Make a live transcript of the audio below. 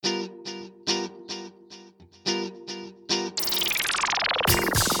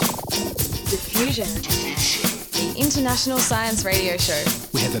Diffusion, the international science radio show.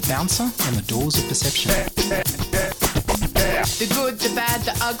 We have a bouncer on the doors of perception. The good, the bad,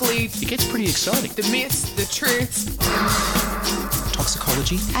 the ugly. It gets pretty exciting. The myths, the truths.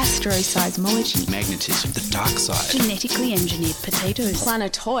 Toxicology. Astroseismology. Magnetism. The dark side. Genetically engineered potatoes.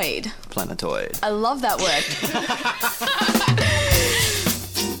 Planetoid. Planetoid. I love that word.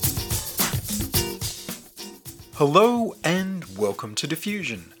 Hello and welcome to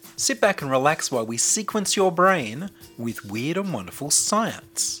Diffusion. Sit back and relax while we sequence your brain with weird and wonderful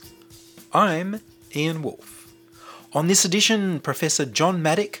science. I'm Ian Wolfe. On this edition, Professor John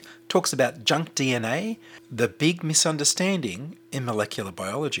Maddock talks about junk DNA, the big misunderstanding in molecular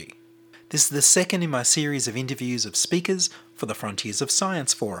biology. This is the second in my series of interviews of speakers for the Frontiers of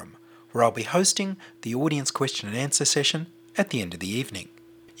Science Forum, where I'll be hosting the audience question and answer session at the end of the evening.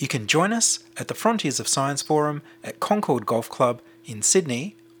 You can join us at the Frontiers of Science Forum at Concord Golf Club in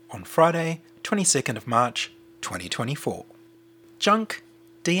Sydney on Friday, 22nd of March, 2024. Junk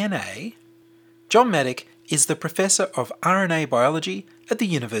DNA. John Maddock is the Professor of RNA Biology at the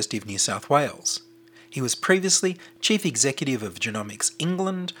University of New South Wales. He was previously Chief Executive of Genomics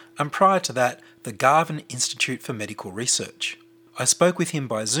England and prior to that, the Garvan Institute for Medical Research. I spoke with him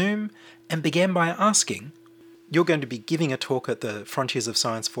by Zoom and began by asking, you're going to be giving a talk at the Frontiers of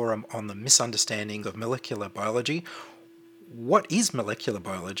Science Forum on the misunderstanding of molecular biology. What is molecular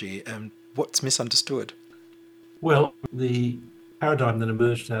biology and what's misunderstood? Well, the paradigm that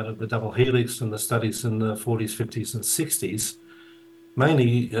emerged out of the double helix and the studies in the 40s, 50s and 60s,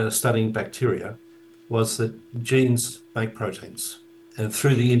 mainly studying bacteria, was that genes make proteins and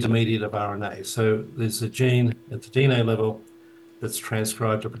through the intermediate of RNA. So there's a gene at the DNA level that's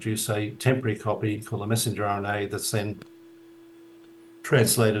transcribed to produce a temporary copy called a messenger RNA that's then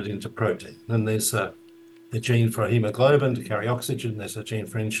translated into protein. And there's a gene for hemoglobin to carry oxygen, there's a gene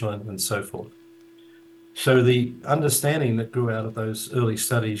for insulin, and so forth. So the understanding that grew out of those early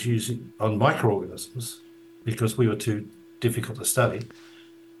studies using on microorganisms, because we were too difficult to study,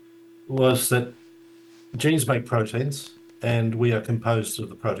 was that genes make proteins and we are composed of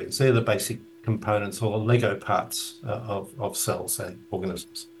the proteins. They're the basic components or Lego parts of cells and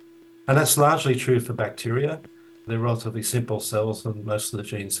organisms. And that's largely true for bacteria. They're relatively simple cells and most of the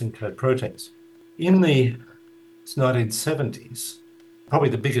genes encode proteins. In the 1970s, probably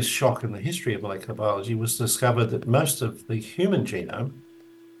the biggest shock in the history of molecular biology was discovered that most of the human genome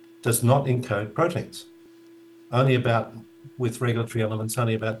does not encode proteins. Only about, with regulatory elements,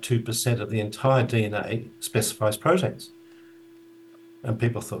 only about 2% of the entire DNA specifies proteins. And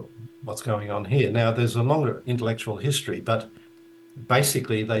people thought, what's going on here? Now, there's a longer intellectual history, but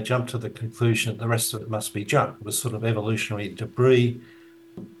basically they jumped to the conclusion that the rest of it must be junk. It was sort of evolutionary debris.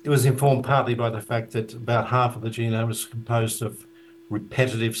 It was informed partly by the fact that about half of the genome was composed of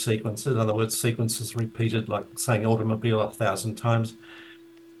repetitive sequences. In other words, sequences repeated, like saying automobile 1,000 times,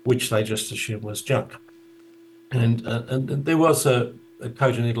 which they just assumed was junk. And there was a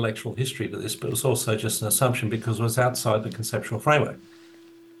cogent intellectual history to this, but it was also just an assumption because it was outside the conceptual framework.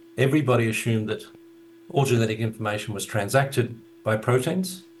 Everybody assumed that all genetic information was transacted by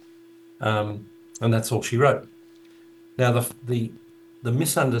proteins, and that's all she wrote. Now, the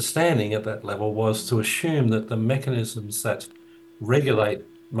misunderstanding at that level was to assume that the mechanisms that regulate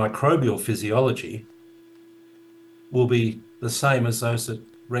microbial physiology will be the same as those that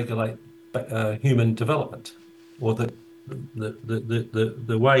regulate human development, or that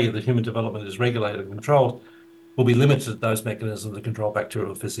the way that human development is regulated and controlled will be limited to those mechanisms that control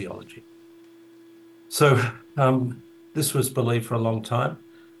bacterial physiology. So this was believed for a long time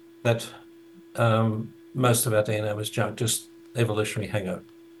that most of our DNA was junk, just evolutionary hangover.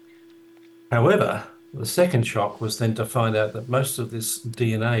 However, the second shock was then to find out that most of this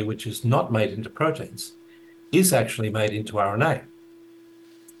DNA, which is not made into proteins, is actually made into RNA.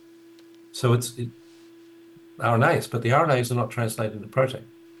 So it's RNAs, but the RNAs are not translated into protein.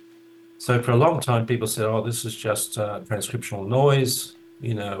 So for a long time, people said, oh, this is just transcriptional noise,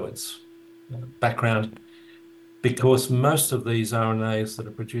 it's background, because most of these RNAs that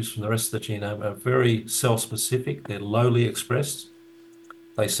are produced from the rest of the genome are very cell-specific, they're lowly expressed,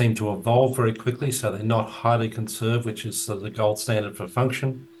 they seem to evolve very quickly, so they're not highly conserved, which is sort of the gold standard for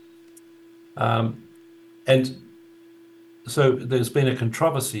function. And so there's been a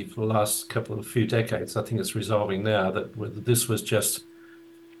controversy for the last few decades, I think it's resolving now, that whether this was just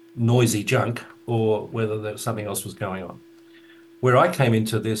noisy junk or whether there was something else was going on. Where I came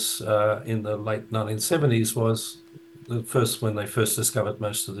into this in the late 1970s was when they first discovered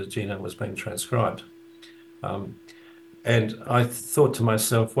most of the genome was being transcribed. And I thought to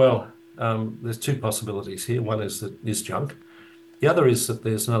myself, well, there's two possibilities here. One is that it's junk, The other is that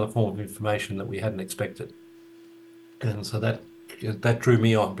there's another form of information that we hadn't expected. And so that drew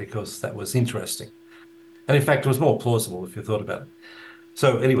me on because that was interesting. And in fact, it was more plausible if you thought about it.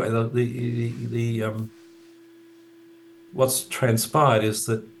 So anyway, what's transpired is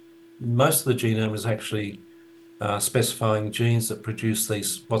that most of the genome is actually specifying genes that produce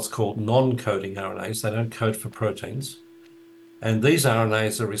these what's called non-coding RNAs. They don't code for proteins. And these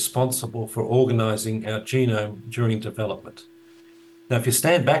RNAs are responsible for organizing our genome during development. Now, if you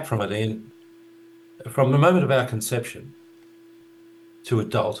stand back from it, Ian, from the moment of our conception to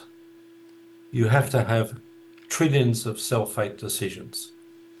adult, you have to have trillions of cell fate decisions.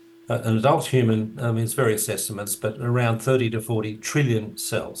 An adult human means various estimates, but around 30 to 40 trillion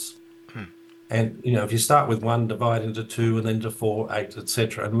cells. And, if you start with 1, divide into 2, and then to 4, 8,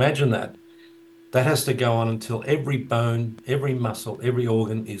 etc. Imagine that. That has to go on until every bone, every muscle, every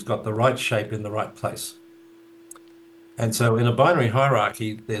organ has got the right shape in the right place. And so in a binary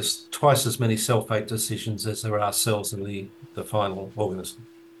hierarchy, there's twice as many cell fate decisions as there are cells in the final organism.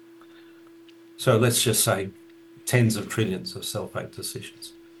 So let's just say tens of trillions of cell fate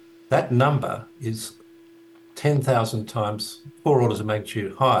decisions. That number is 10,000 times, 4 orders of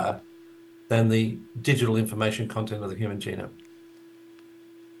magnitude higher than the digital information content of the human genome.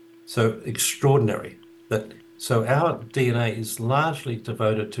 So extraordinary. So our DNA is largely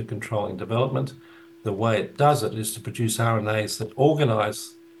devoted to controlling development. The way it does it is to produce RNAs that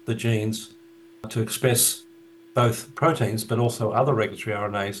organize the genes to express both proteins, but also other regulatory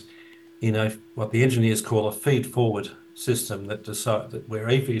RNAs in what the engineers call a feed-forward system where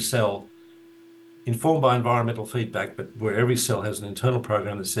every cell, informed by environmental feedback, but where every cell has an internal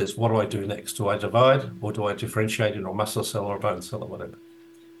program that says, what do I do next? Do I divide, or do I differentiate into a muscle cell or a bone cell or whatever?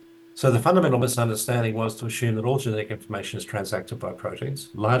 So the fundamental misunderstanding was to assume that all genetic information is transacted by proteins,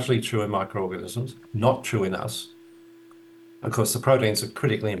 largely true in microorganisms, not true in us. Of course, the proteins are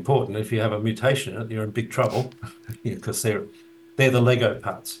critically important. If you have a mutation in it, you're in big trouble because they're the Lego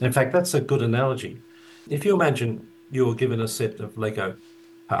parts. In fact, that's a good analogy. If you imagine you were given a set of Lego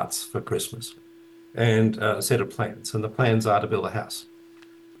parts for Christmas and a set of plans, and the plans are to build a house.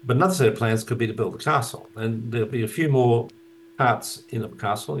 But another set of plans could be to build a castle, and there'll be a few more parts in a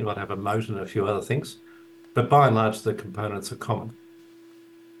castle. You might have a moat and a few other things, but by and large, the components are common.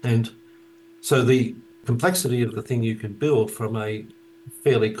 And so the complexity of the thing you can build from a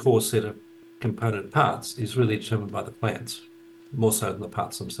fairly core set of component parts is really determined by the plans, more so than the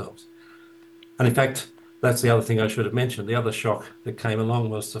parts themselves. And in fact, that's the other thing I should have mentioned. The other shock that came along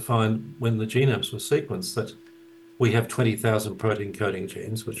was to find when the genomes were sequenced that we have 20,000 protein coding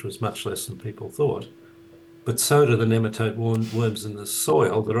genes, which was much less than people thought. But so do the nematode worms in the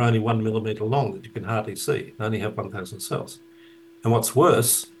soil that are only 1 millimeter long that you can hardly see, only have 1,000 cells. And what's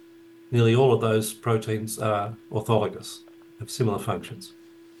worse, nearly all of those proteins are orthologous, have similar functions.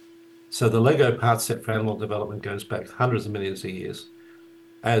 So the Lego part set for animal development goes back hundreds of millions of years.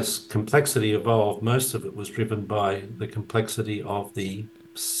 As complexity evolved, most of it was driven by the complexity of the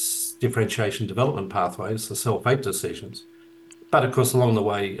differentiation development pathways, the cell fate decisions. But of course, along the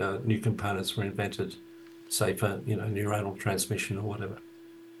way, new components were invented, say for neuronal transmission or whatever.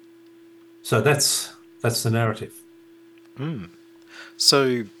 So that's the narrative.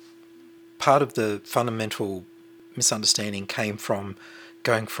 So part of the fundamental misunderstanding came from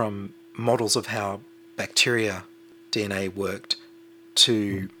going from models of how bacteria DNA worked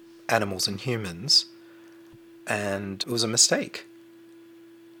to animals and humans, and it was a mistake.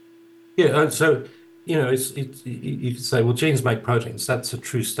 Yeah, so you could say, well, genes make proteins. That's a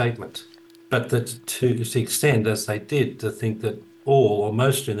true statement. But that to extend, as they did, to think that all or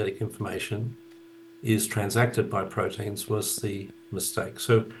most genetic information is transacted by proteins was the mistake.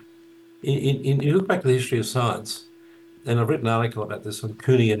 So you look back at the history of science, and I've written an article about this on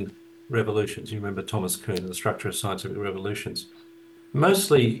Kuhnian revolutions. You remember Thomas Kuhn, the structure of scientific revolutions.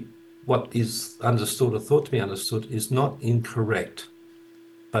 Mostly what is understood or thought to be understood is not incorrect,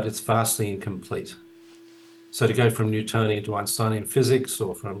 but it's vastly incomplete. So to go from Newtonian to Einsteinian physics,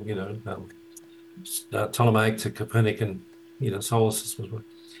 or from Ptolemaic to Copernican, solar systems.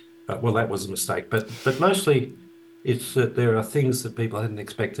 Well, that was a mistake. But mostly, it's that there are things that people hadn't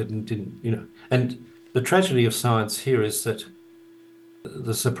expected and didn't. And the tragedy of science here is that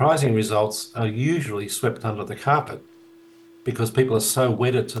the surprising results are usually swept under the carpet because people are so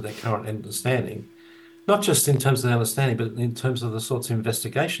wedded to their current understanding, not just in terms of the understanding, but in terms of the sorts of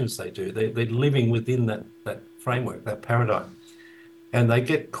investigations they do. They're living within that framework, that paradigm. And they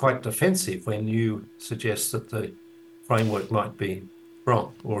get quite defensive when you suggest that the framework might be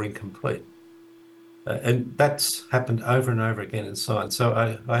wrong or incomplete. And that's happened over and over again in science.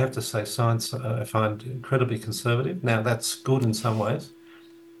 So I have to say science I find incredibly conservative. Now, that's good in some ways.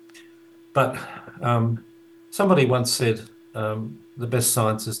 But somebody once said the best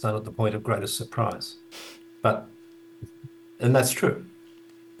science is done at the point of greatest surprise. And that's true.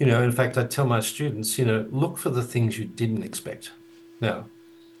 In fact, I tell my students, look for the things you didn't expect. Now,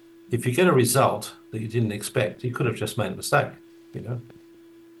 if you get a result that you didn't expect, you could have just made a mistake,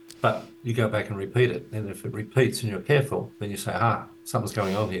 but you go back and repeat it. And if it repeats and you're careful, then you say, something's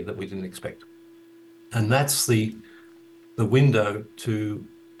going on here that we didn't expect. And that's the window to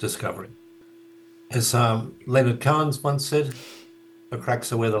discovery. As Leonard Cohen once said, the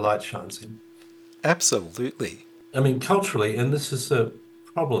cracks are where the light shines in. Absolutely. I mean, culturally, and this is a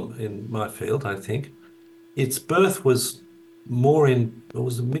problem in my field, I think, its birth was it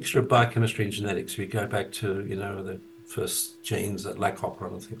was a mixture of biochemistry and genetics. We go back to, the first genes at Lacoppe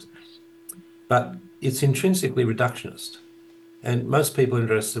and things. But it's intrinsically reductionist. And most people are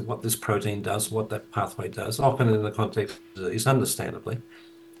interested in what this protein does, what that pathway does, often in the context of disease, understandably.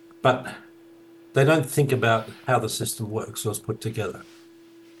 But they don't think about how the system works or is put together.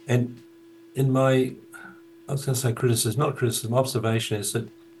 And in my, I was going to say criticism, not criticism, observation is that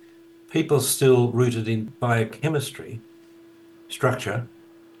people are still rooted in biochemistry, structure,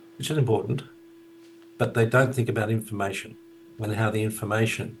 which is important, but they don't think about information and how the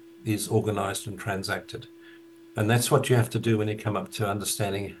information is organized and transacted. And that's what you have to do when you come up to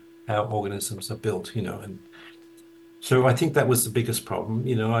understanding how organisms are built, and so I think that was the biggest problem.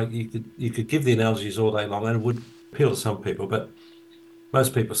 You could give the analogies all day long and it would appeal to some people, but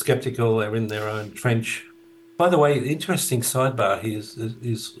most people are skeptical, they're in their own trench. By the way, the interesting sidebar here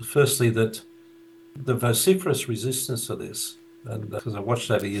is firstly that the vociferous resistance to this, and because I've watched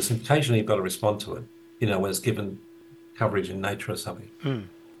over the years, and occasionally you've got to respond to it, when it's given coverage in Nature or something,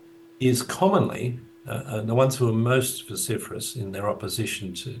 is commonly the ones who are most vociferous in their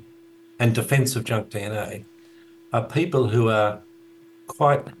opposition to and defense of junk DNA are people who are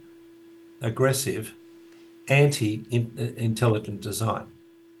quite aggressive anti-intelligent design.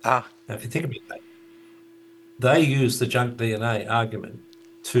 Now, if you think about that, they use the junk DNA argument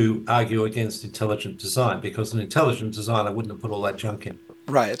to argue against intelligent design because an intelligent designer wouldn't have put all that junk in.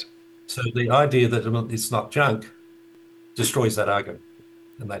 Right. So the idea that it's not junk destroys that argument,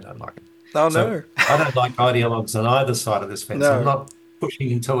 and they don't like it. Oh, so no. I don't like ideologues on either side of this fence. No. I'm not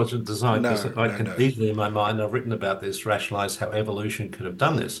pushing intelligent design because I can no. easily, in my mind, I've written about this, rationalize how evolution could have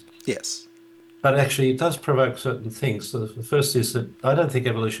done this. Yes. But actually, it does provoke certain things. So the first is that I don't think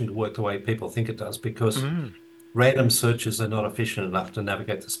evolution could work the way people think it does because random searches are not efficient enough to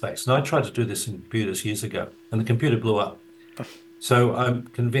navigate the space. And I tried to do this in computers years ago, and the computer blew up. So I'm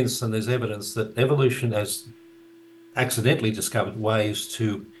convinced, and there's evidence, that evolution has accidentally discovered ways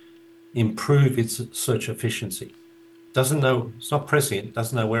to improve its search efficiency. Doesn't know, it's not prescient,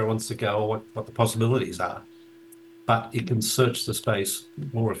 doesn't know where it wants to go or what the possibilities are, but it can search the space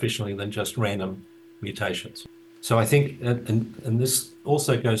more efficiently than just random mutations. So I think, and this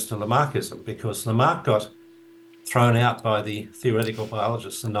also goes to Lamarckism, because Lamarck got thrown out by the theoretical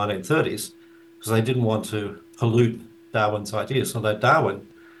biologists in the 1930s because they didn't want to pollute Darwin's ideas, although Darwin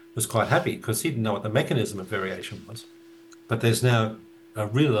was quite happy because he didn't know what the mechanism of variation was. But there's now a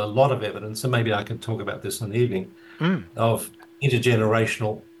lot of evidence, and maybe I can talk about this in the evening, of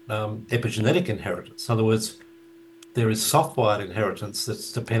intergenerational epigenetic inheritance. In other words, there is soft-wired inheritance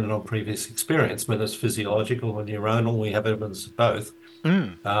that's dependent on previous experience, whether it's physiological or neuronal, we have evidence of both,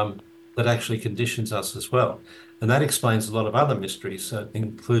 that actually conditions us as well. And that explains a lot of other mysteries,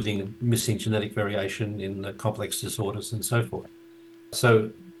 including missing genetic variation in complex disorders and so forth.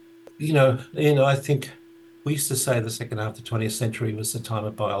 So, I think we used to say the second half of the 20th century was the time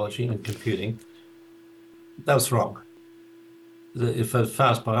of biology and computing. That was wrong. If as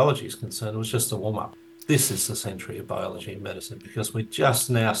far as biology is concerned, it was just a warm-up. This is the century of biology and medicine because we're just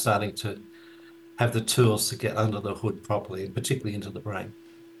now starting to have the tools to get under the hood properly, and particularly into the brain,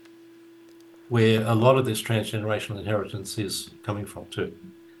 where a lot of this transgenerational inheritance is coming from too.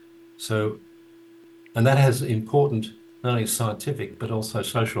 So, and that has important, not only scientific, but also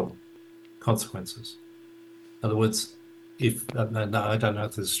social consequences. In other words, I don't know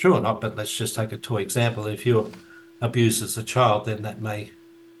if this is true or not, but let's just take a toy example. If you're abused as a child, then that may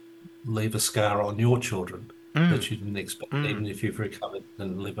leave a scar on your children that you didn't expect, even if you've recovered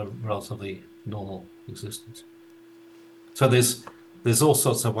and live a relatively normal existence. So there's all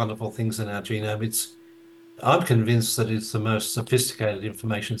sorts of wonderful things in our genome. I'm convinced that it's the most sophisticated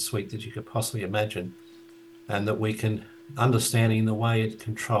information suite that you could possibly imagine, and that we can, understanding the way it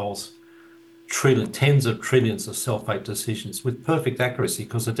controls tens of trillions of cell-fate decisions with perfect accuracy,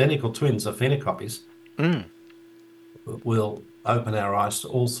 because identical twins are phenocopies, will open our eyes to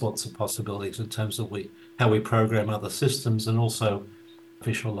all sorts of possibilities in terms of how we program other systems and also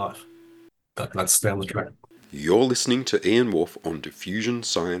artificial life. But that's down the track. You're listening to Ian Wolfe on Diffusion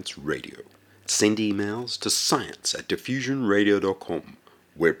Science Radio. Send emails to science@diffusionradio.com.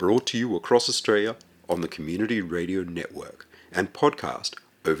 We're brought to you across Australia on the Community Radio Network and podcast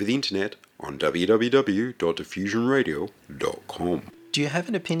over the internet on www.diffusionradio.com. Do you have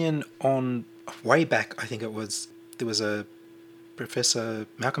an opinion on, way back, I think there was a Professor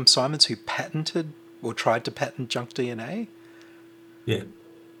Malcolm Simons who patented or tried to patent junk DNA? Yeah.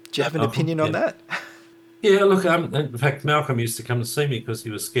 Do you have an opinion on that? Yeah, look, in fact, Malcolm used to come and see me because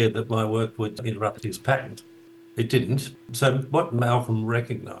he was scared that my work would interrupt his patent. It didn't. So what Malcolm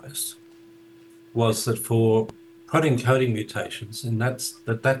recognised was that for protein coding mutations, and at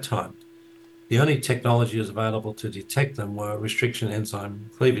that time, the only technology that was available to detect them were restriction enzyme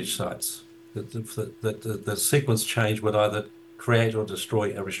cleavage sites. The sequence change would either create or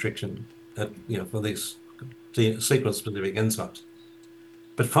destroy a restriction, for these sequence-specific enzymes.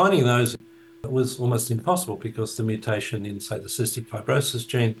 But finding those was almost impossible because the mutation in, say, the cystic fibrosis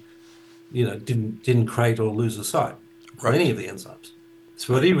gene, didn't create or lose a site for any of the enzymes.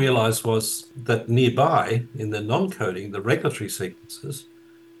 So what he realized was that nearby in the non-coding, the regulatory sequences,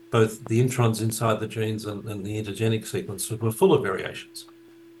 both the introns inside the genes and the intergenic sequences were full of variations.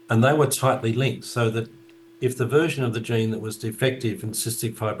 And they were tightly linked so that if the version of the gene that was defective in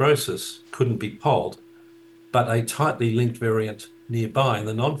cystic fibrosis couldn't be polled, but a tightly linked variant nearby in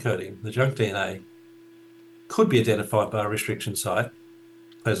the non-coding, the junk DNA, could be identified by a restriction site,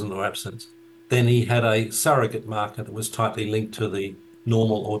 present or absent, then he had a surrogate marker that was tightly linked to the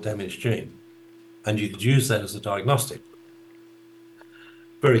normal or damaged gene. And you could use that as a diagnostic.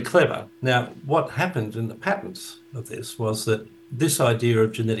 Very clever. Now, what happened in the patents of this was that this idea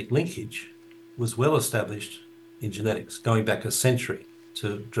of genetic linkage was well established in genetics, going back a century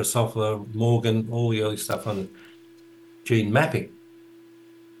to Drosophila, Morgan, all the early stuff on gene mapping.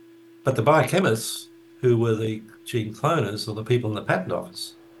 But the biochemists, who were the gene cloners or the people in the patent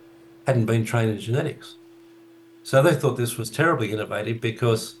office, hadn't been trained in genetics. So they thought this was terribly innovative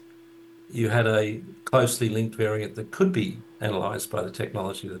because you had a closely linked variant that could be analysed by the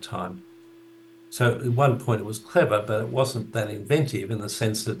technology at the time. So at one point it was clever, but it wasn't that inventive in the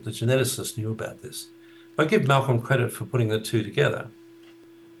sense that the geneticists knew about this. I give Malcolm credit for putting the two together.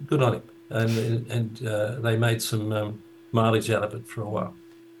 Good on him. And they made some mileage out of it for a while.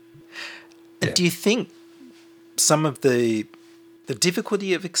 Yeah. Do you think some of the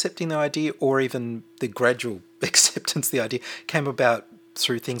difficulty of accepting the idea, or even the gradual acceptance of the idea, came about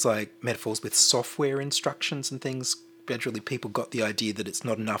through things like metaphors with software instructions and things? Gradually people got the idea that it's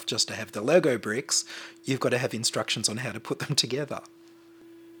not enough just to have the Lego bricks, you've got to have instructions on how to put them together.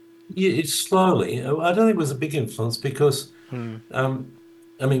 Yeah, it's slowly. I don't think it was a big influence because,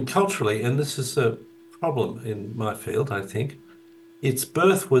 culturally, and this is a problem in my field, I think, its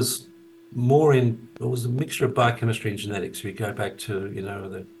birth was it was a mixture of biochemistry and genetics. If you go back to,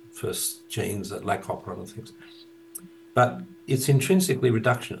 the first genes at Lacoppe and things. But it's intrinsically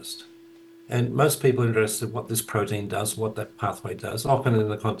reductionist. And most people are interested in what this protein does, what that pathway does, often in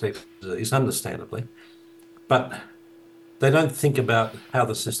the context of disease, understandably. But they don't think about how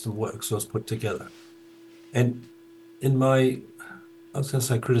the system works or is put together. And in my, I was going to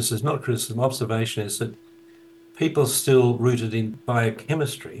say criticism, not criticism, observation is that people still rooted in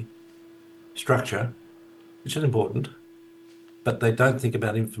biochemistry, structure, which is important, but they don't think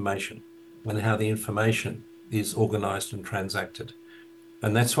about information and how the information is organized and transacted.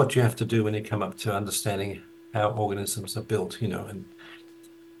 And that's what you have to do when you come up to understanding how organisms are built, and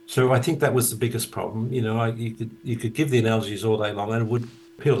so I think that was the biggest problem. You could give the analogies all day long and it would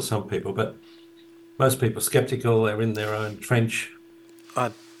appeal to some people, but most people are skeptical, they're in their own trench.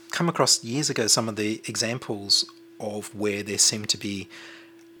 I've come across years ago some of the examples of where there seemed to be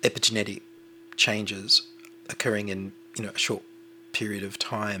epigenetic changes occurring in, a short period of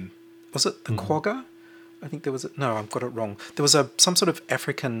time. Was it the quagga? I think there was no, I've got it wrong. There was some sort of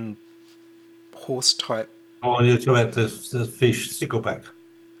African horse type. Oh, you're talking about the fish, stickleback.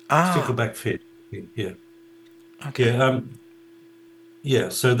 Stickleback fish. Yeah. Okay. Yeah.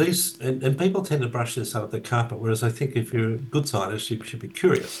 So these, and people tend to brush this under the carpet, whereas I think if you're a good scientist, you should be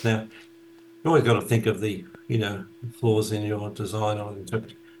curious. Now, you always got to think of the, flaws in your design or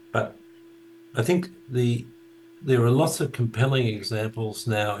interpretation. But I think there are lots of compelling examples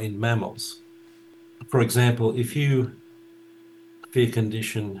now in mammals. For example, if you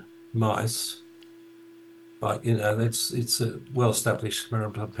condition mice, like, it's a well-established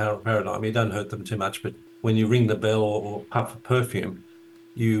paradigm. You don't hurt them too much, but when you ring the bell or puff a perfume,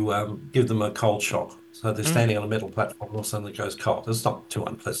 you give them a cold shock. So they're standing on a metal platform, and all of a sudden it goes cold. It's not too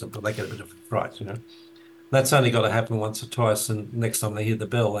unpleasant, but they get a bit of a fright, you know. That's only got to happen once or twice, and next time they hear the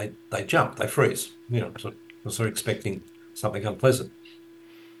bell, they jump, they freeze, you know, because they're expecting something unpleasant.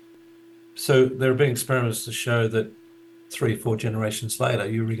 So there have been experiments to show that 3 or 4 generations later,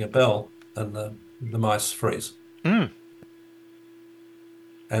 you ring a bell and the mice freeze. And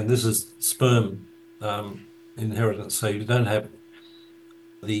this is sperm inheritance, so you don't have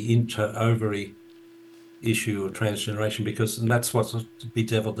the inter-ovary issue of transgeneration, and that's what's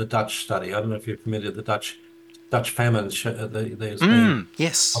bedeviled the Dutch study. I don't know if you're familiar with the Dutch famine. There's been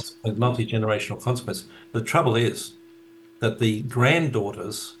Yes. multi-generational consequence. The trouble is that the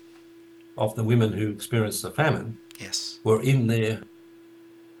granddaughters of the women who experienced the famine Yes. were in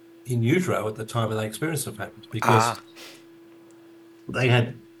utero at the time when they experienced the famine, because they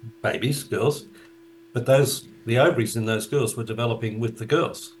had babies, girls, but the ovaries in those girls were developing with the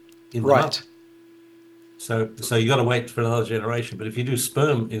girls in the Right. mother. So you got to wait for another generation. But if you do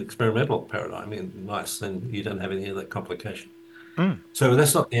sperm in experimental paradigm in mice, then you don't have any of that complication. So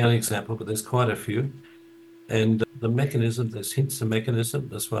that's not the only example, but there's quite a few. And the mechanism, there's hints of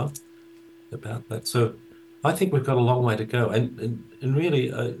mechanism as well about that. So I think we've got a long way to go. And really,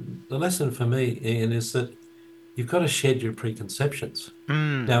 the lesson for me, Ian, is that you've got to shed your preconceptions.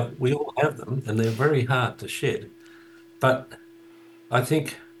 Now, we all have them, and they're very hard to shed. But I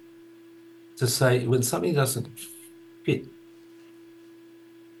think to say when something doesn't fit,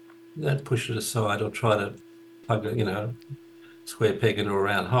 you don't push it aside or try to plug a, square peg into a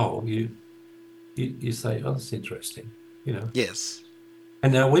round hole. You say, oh, that's interesting, you know. Yes.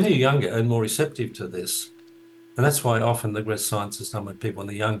 And now when you're younger and more receptive to this, and that's why often the best science is done with people when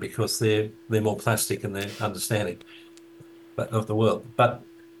they're young, because they're more plastic in their understanding of the world. But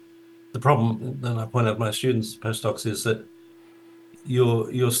the problem, and I point out to my students, postdocs, is that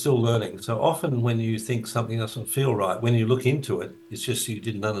you're still learning. So often when you think something doesn't feel right, when you look into it, it's just you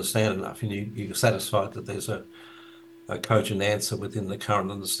didn't understand enough, and you're satisfied that there's a cogent answer within the current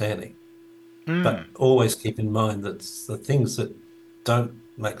understanding. But always keep in mind that the things that don't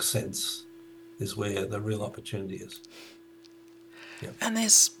make sense is where the real opportunity is. Yeah. And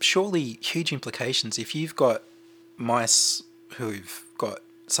there's surely huge implications if you've got mice who've got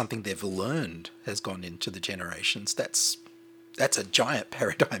something they've learned has gone into the generations. That's a giant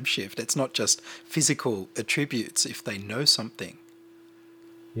paradigm shift. It's not just physical attributes if they know something.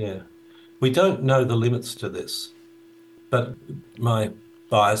 Yeah. We don't know the limits to this, but my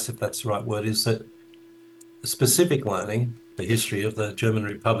bias, if that's the right word, is that specific learning, the history of the German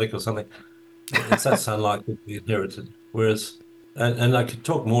Republic or something, that's unlikely to be inherited. Whereas, and I could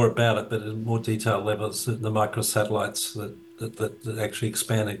talk more about it, but at more detailed levels, the microsatellites that actually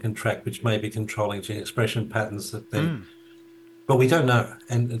expand and contract, which may be controlling gene expression patterns that then, but we don't know.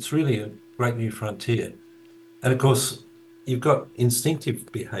 And it's really a great new frontier. And of course, you've got instinctive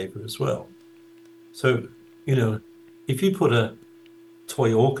behavior as well. So, if you put a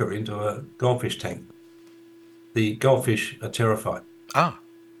toy orca into a goldfish tank, the goldfish are terrified.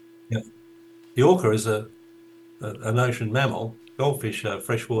 Yeah. The orca is an ocean mammal. Goldfish are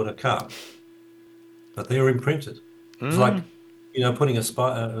freshwater carp, but they're imprinted. It's like, putting a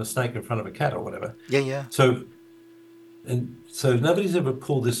snake in front of a cat or whatever. Yeah. So nobody's ever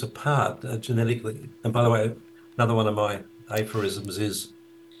pulled this apart genetically. And by the way, another one of my aphorisms is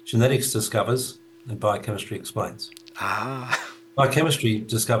genetics discovers and biochemistry explains. Biochemistry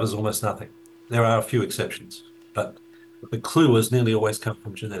discovers almost nothing. There are a few exceptions, but the clue has nearly always come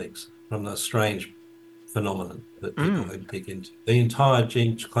from genetics, from the strange phenomenon that people dig into. The entire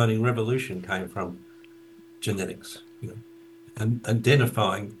gene cloning revolution came from genetics, and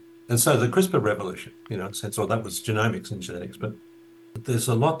identifying. And so the CRISPR revolution, in a sense, that was genomics and genetics, but there's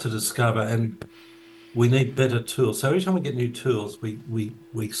a lot to discover, and we need better tools. So every time we get new tools, we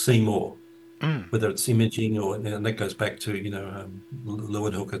see more, whether it's imaging and that goes back to,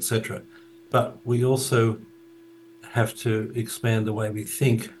 Leeuwenhoek, etc. But we also have to expand the way we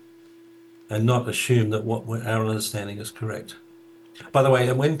think and not assume that what our understanding is correct. By the way,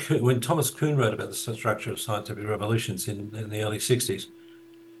 and when Thomas Kuhn wrote about the structure of scientific revolutions in the early 60s,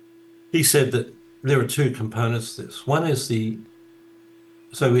 he said that there are two components to this. One is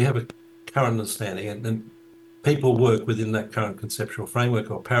so we have a current understanding, and people work within that current conceptual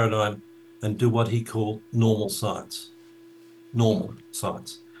framework or paradigm and do what he called normal science. Normal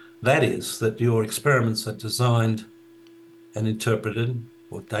science. That is, that your experiments are designed and interpreted,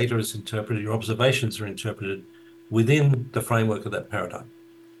 or data is interpreted, your observations are interpreted within the framework of that paradigm.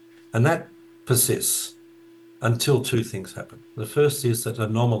 And that persists until two things happen. The first is that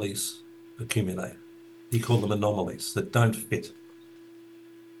anomalies accumulate. He called them anomalies that don't fit.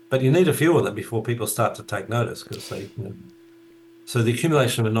 But you need a few of them before people start to take notice because so the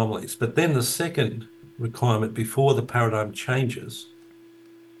accumulation of anomalies. But then the second requirement before the paradigm changes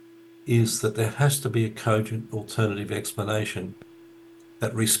is that there has to be a cogent alternative explanation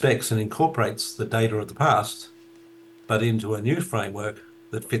that respects and incorporates the data of the past, but into a new framework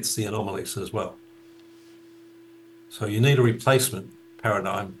that fits the anomalies as well. So you need a replacement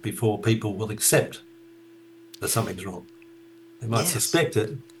paradigm before people will accept that something's wrong. They might suspect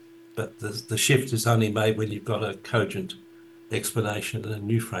it, but the shift is only made when you've got a cogent explanation and a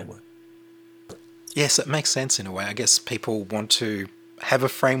new framework. Yes, it makes sense in a way. I guess people want to have a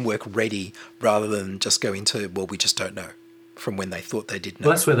framework ready rather than just go into, well, we just don't know from when they thought they did know.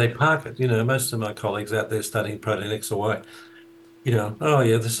 Well, that's where they park it. Most of my colleagues out there studying protein X or Y, oh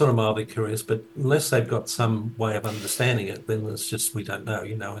yeah, they're sort of mildly curious, but unless they've got some way of understanding it, then it's just, we don't know,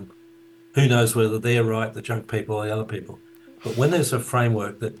 and who knows whether they're right, the junk people or the other people. But when there's a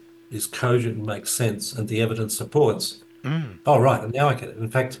framework that is cogent and makes sense and the evidence supports, oh, right, and now I get it. In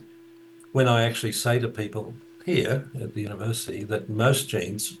fact, when I actually say to people here at the university that most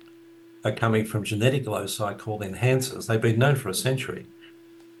genes are coming from genetic loci called enhancers, they've been known for a century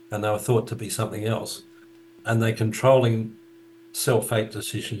and they were thought to be something else, and they're controlling cell fate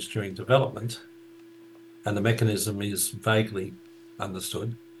decisions during development, and the mechanism is vaguely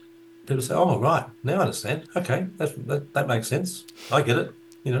understood. People say, oh, right, now I understand. Okay, that makes sense. I get it,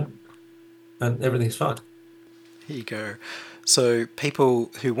 and everything's fine. Here you go. So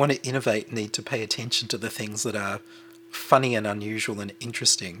people who want to innovate need to pay attention to the things that are funny and unusual and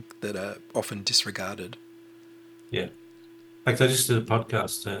interesting that are often disregarded. Yeah. In fact, I just did a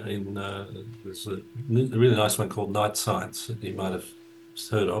podcast there's a really nice one called Night Science that you might have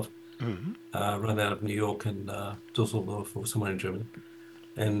heard of, run out of New York and Dusseldorf or somewhere in Germany.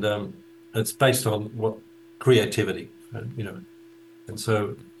 And it's based on what creativity, And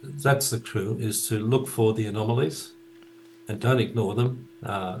so that's the clue, is to look for the anomalies and don't ignore them,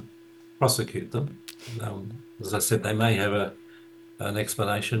 prosecute them. As I said, they may have an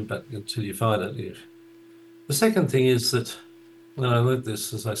explanation, but until you find it. The second thing is that, and I learned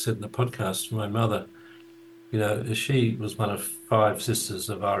this, as I said in the podcast, from my mother, she was one of 5 sisters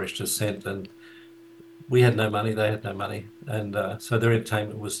of Irish descent, and we had no money, they had no money. And so their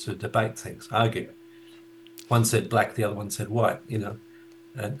entertainment was to debate things, argue. One said black, the other one said white, but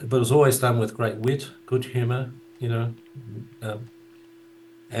it was always done with great wit, good humor,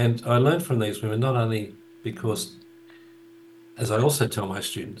 and I learned from these women, not only because, as I also tell my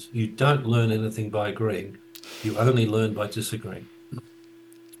students, you don't learn anything by agreeing, you only learn by disagreeing.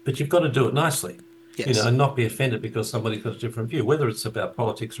 But you've got to do it nicely, and not be offended because somebody's got a different view, whether it's about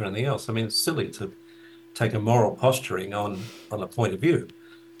politics or anything else. I mean, it's silly to take a moral posturing on a point of view.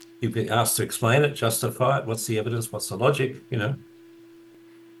 You've been asked to explain it, justify it, what's the evidence, what's the logic,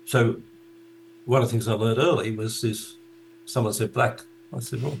 So one of the things I learned early was this, someone said black. I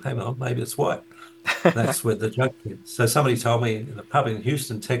said, well, hang on, maybe it's white. That's where the junk is. So somebody told me in a pub in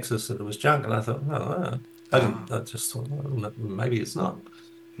Houston, Texas, that it was junk, and I thought, I just thought, well, maybe it's not.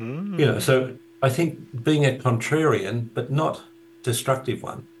 So I think being a contrarian, but not destructive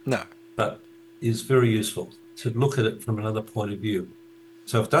one, but is very useful to look at it from another point of view.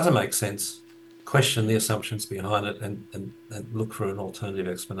 So if it doesn't make sense, question the assumptions behind it and look for an alternative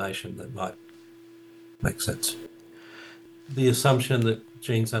explanation that might make sense. The assumption that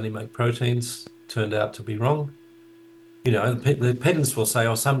genes only make proteins turned out to be wrong. The pedants will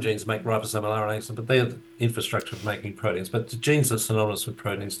say, some genes make ribosomal RNAs, but they're the infrastructure of making proteins. But the genes that are synonymous with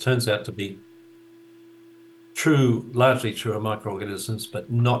proteins turns out to be true, largely true in microorganisms,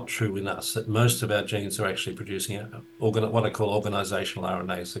 but not true in us, that most of our genes are actually producing what I call organizational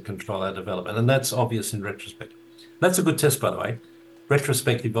RNAs that control our development. And that's obvious in retrospect. That's a good test, by the way.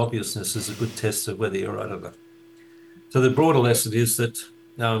 Retrospective obviousness is a good test of whether you're right or not. So the broader lesson is that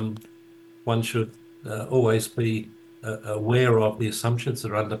one should always be aware of the assumptions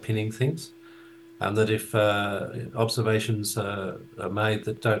that are underpinning things, and that if observations are made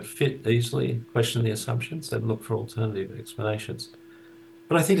that don't fit easily, question the assumptions and look for alternative explanations.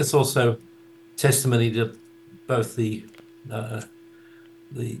 But I think it's also testimony to both the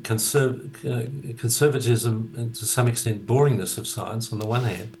conservatism and to some extent boringness of science on the one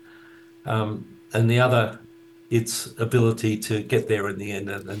hand, and the other, its ability to get there in the end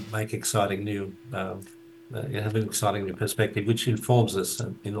and make exciting new, have an exciting new perspective, which informs us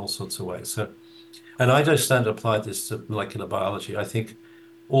in all sorts of ways. And I just don't apply this to molecular biology. I think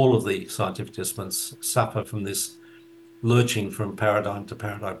all of the scientific disciplines suffer from this lurching from paradigm to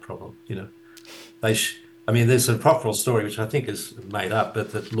paradigm problem. I mean, there's a Proctoral story, which I think is made up,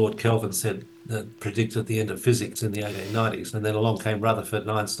 but that Lord Kelvin said that predicted the end of physics in the 1890s. And then along came Rutherford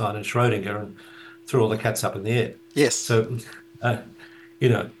and Einstein and Schrodinger and threw all the cats up in the air. Yes. So, you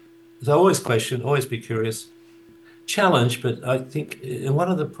know, so always question, always be curious, challenge. But I think one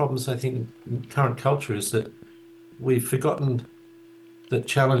of the problems, I think, in current culture is that we've forgotten that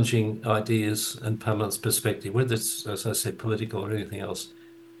challenging ideas and permanence perspective, whether it's, as I said, political or anything else,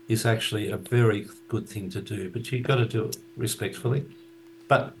 is actually a very good thing to do. But you've got to do it respectfully,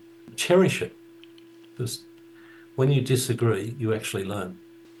 but cherish it. Because when you disagree, you actually learn.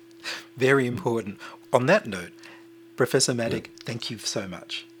 Very important. On that note, Professor Maddock, thank you so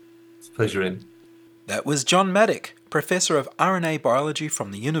much. It's a pleasure, Ian. That was John Maddock, Professor of RNA Biology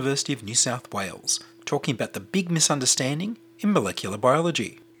from the University of New South Wales, talking about the big misunderstanding in molecular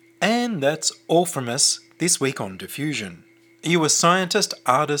biology. And that's all from us this week on Diffusion. Are you a scientist,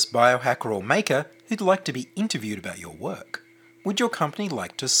 artist, biohacker or maker who'd like to be interviewed about your work? Would your company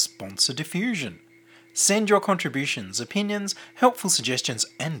like to sponsor Diffusion? Send your contributions, opinions, helpful suggestions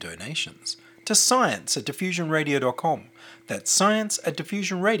and donations to science@diffusionradio.com. That's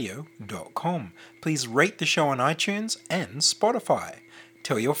science@diffusionradio.com. Please rate the show on iTunes and Spotify.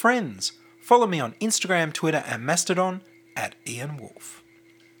 Tell your friends. Follow me on Instagram, Twitter and Mastodon @IanWolf.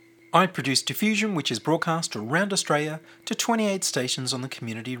 I produce Diffusion, which is broadcast around Australia to 28 stations on the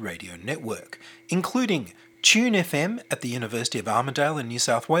Community Radio Network, including Tune FM at the University of Armidale in New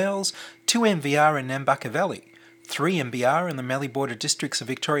South Wales, 2MVR in Nambucca Valley, 3MBR in the Mallee Border districts of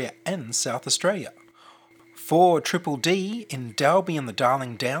Victoria and South Australia, 4DDD in Dalby and the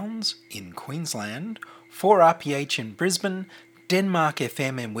Darling Downs in Queensland, 4RPH in Brisbane, Denmark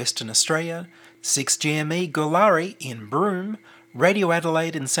FM in Western Australia, 6GME Golari in Broome, Radio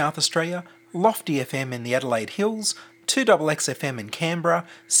Adelaide in South Australia, Lofty FM in the Adelaide Hills, 2XXFM in Canberra,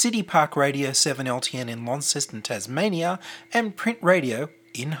 City Park Radio 7LTN in Launceston, Tasmania, and Print Radio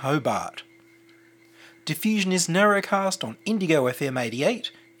in Hobart. Diffusion is narrowcast on Indigo FM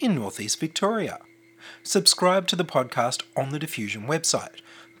 88 in Northeast Victoria. Subscribe to the podcast on the Diffusion website,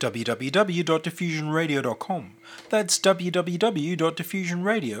 www.diffusionradio.com. That's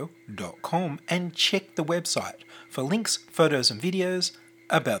www.diffusionradio.com, and check the website for links, photos and videos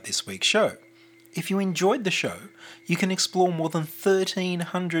about this week's show. If you enjoyed the show, you can explore more than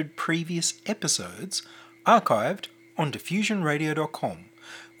 1,300 previous episodes archived on diffusionradio.com,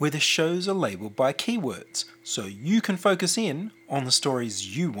 where the shows are labelled by keywords, so you can focus in on the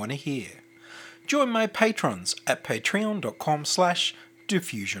stories you want to hear. Join my patrons at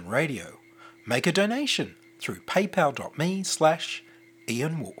patreon.com/diffusionradio. Make a donation through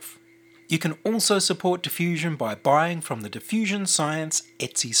paypal.me/IanWolf. You can also support Diffusion by buying from the Diffusion Science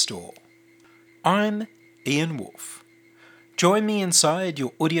Etsy store. I'm Ian Wolf. Join me inside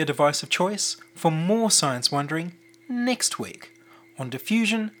your audio device of choice for more science wondering next week on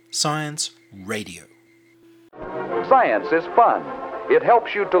Diffusion Science Radio. Science is fun. It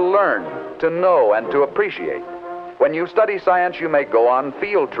helps you to learn, to know, and to appreciate. When you study science, you may go on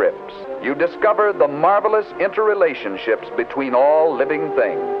field trips. You discover the marvelous interrelationships between all living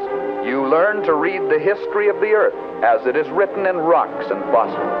things. You learn to read the history of the Earth as it is written in rocks and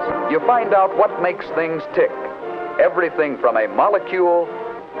fossils. You find out what makes things tick, everything from a molecule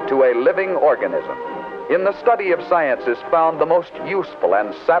to a living organism. In the study of science is found the most useful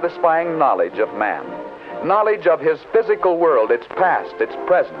and satisfying knowledge of man. Knowledge of his physical world, its past, its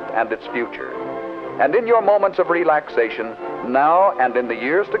present, and its future. And in your moments of relaxation, now and in the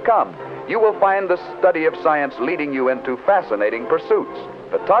years to come, you will find the study of science leading you into fascinating pursuits.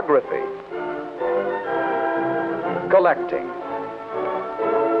 Photography, collecting.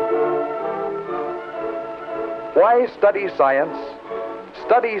 Why study science?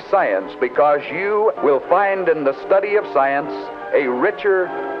 Study science because you will find in the study of science a richer,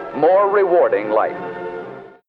 more rewarding life.